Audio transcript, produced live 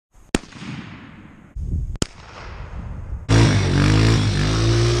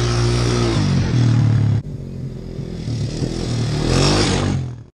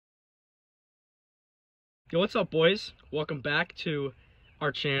Yo, what's up, boys? Welcome back to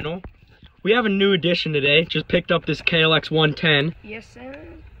our channel. We have a new addition today. Just picked up this KLX 110. Yes, sir.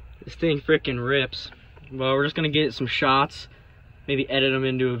 This thing freaking rips. Well, we're just gonna get some shots, maybe edit them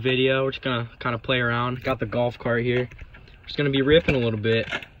into a video. We're just gonna kind of play around. Got the golf cart here. We're just gonna be ripping a little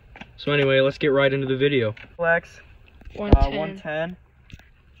bit. So anyway, let's get right into the video. KLX 110.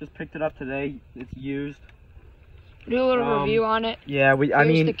 Just picked it up today. It's used. Do a little review on it. Yeah, I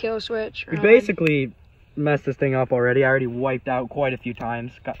mean, the kill switch. We basically messed this thing up already. I already wiped out quite a few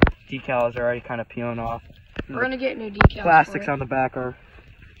times. Got decals are already kind of peeling off. We're gonna get new decals. Plastics on the back are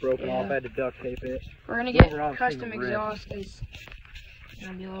broken off. I had to duct tape it. We're gonna get custom exhaust. It's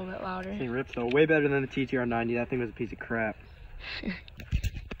gonna be a little bit louder. It rips though. Way better than the TTR 90. That thing was a piece of crap.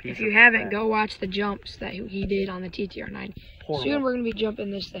 If you haven't, go watch the jumps that he did on the TTR 90. Soon we're gonna be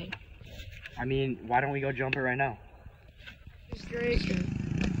jumping this thing. I mean, why don't we go jump it right now? Straight.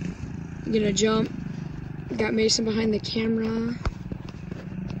 I'm gonna jump. Got Mason behind the camera.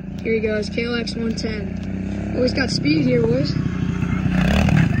 Here he goes, KLX 110. Oh, he's got speed here, boys.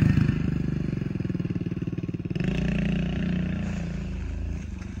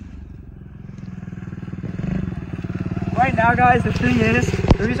 Right now, guys, the thing is,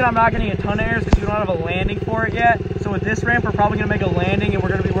 the reason I'm not getting a ton of air is because we don't have a landing for it yet. So with this ramp, we're probably going to make a landing, and we're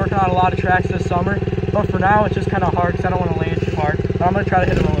going to be working on a lot of tracks this summer. But for now, it's just kind of hard because I don't want to land too hard. But I'm going to try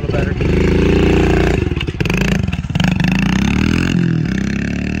to hit them a little better.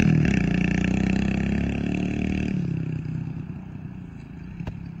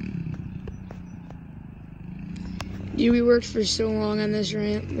 Dude, we worked for so long on this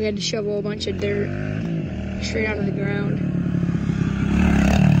ramp. We had to shovel a bunch of dirt straight out of the ground.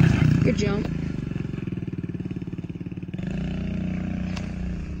 Good jump.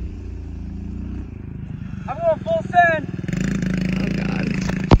 I'm going full send. Oh god.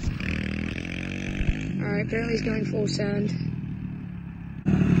 Alright, apparently he's going full send.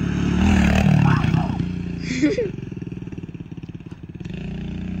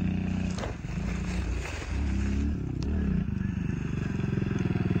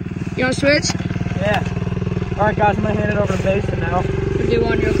 You want to switch? Yeah. Alright guys, I'm going to hand it over to Mason now. We'll do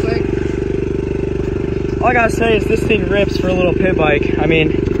one real quick. All I gotta say is this thing rips for a little pit bike. I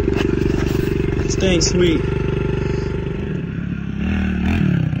mean, it's dang sweet.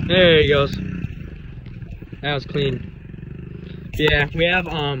 There he goes. That was clean. Yeah, we have,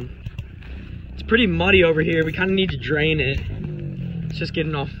 it's pretty muddy over here. We kind of need to drain it. It's just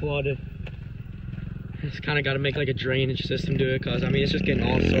getting all flooded. Just kind of got to make like a drainage system to it because, I mean, it's just getting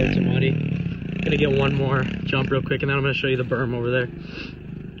all sorts of muddy. Gonna get one more jump real quick and then I'm gonna show you the berm over there.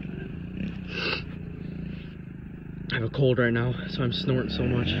 I have a cold right now, so I'm snorting so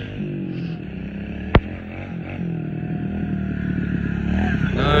much.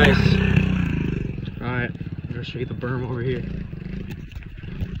 Nice. Alright, I'm gonna show you the berm over here.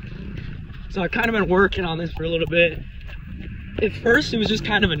 So I've kind of been working on this for a little bit. At first it was just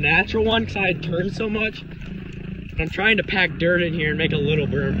kind of a natural one because I had turned so much. I'm trying to pack dirt in here and make a little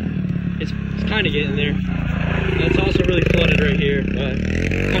berm. It's kind of getting there. And it's also really flooded right here, but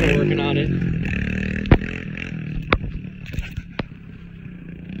kind of working on it.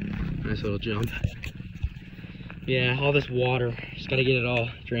 Nice little jump. Yeah, all this water, just gotta get it all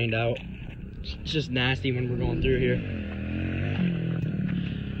drained out. It's just nasty when we're going through here.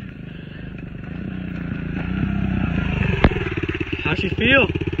 How's she feel?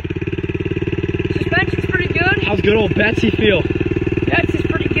 Suspension's pretty good. How's good old Betsy feel? Betsy's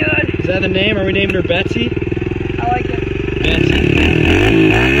pretty good. Is that the name? Are we naming her Betsy? I like it. Betsy.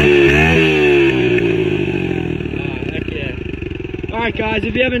 Heck yeah. Alright guys,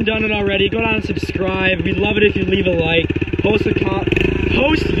 if you haven't done it already, go down and subscribe. We'd love it if you leave a like. Post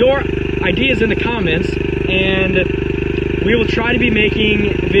your ideas in the comments, and we will try to be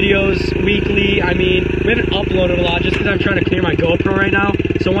making videos weekly. I mean, we haven't uploaded a lot just because I'm trying to clear my GoPro right now.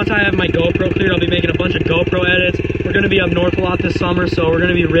 So once I have my GoPro cleared, I'll be making a bunch of GoPro edits. We're going to be up north a lot this summer, so we're going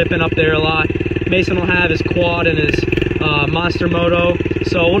to be ripping up there a lot. Mason will have his quad and his Monster Moto.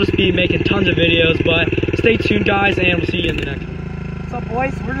 So we'll just be making tons of videos, but stay tuned, guys, and we'll see you in the next one. What's up,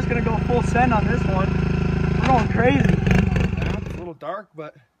 boys? We're just going to go full send on this one. We're going crazy. Yeah, it's a little dark,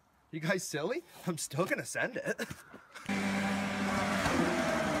 but you guys silly? I'm still going to send it.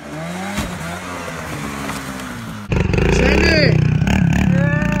 Send it!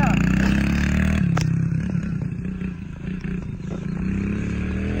 Yeah!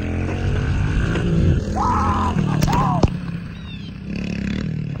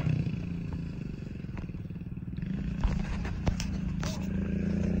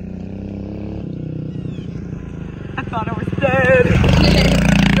 I thought I was dead.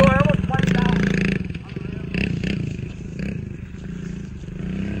 Yo, I almost wiped out on the rim.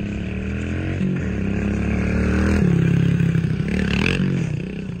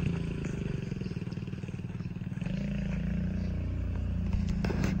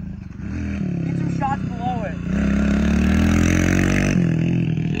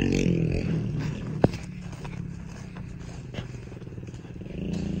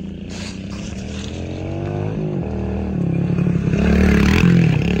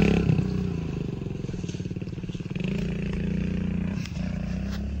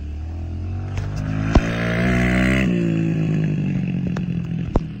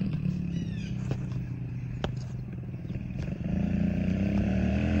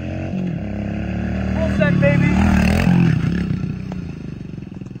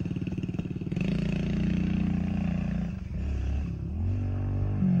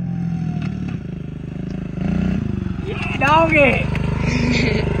 doggy.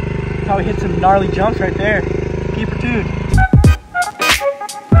 That's how we hit some gnarly jumps right there. Keep her tuned.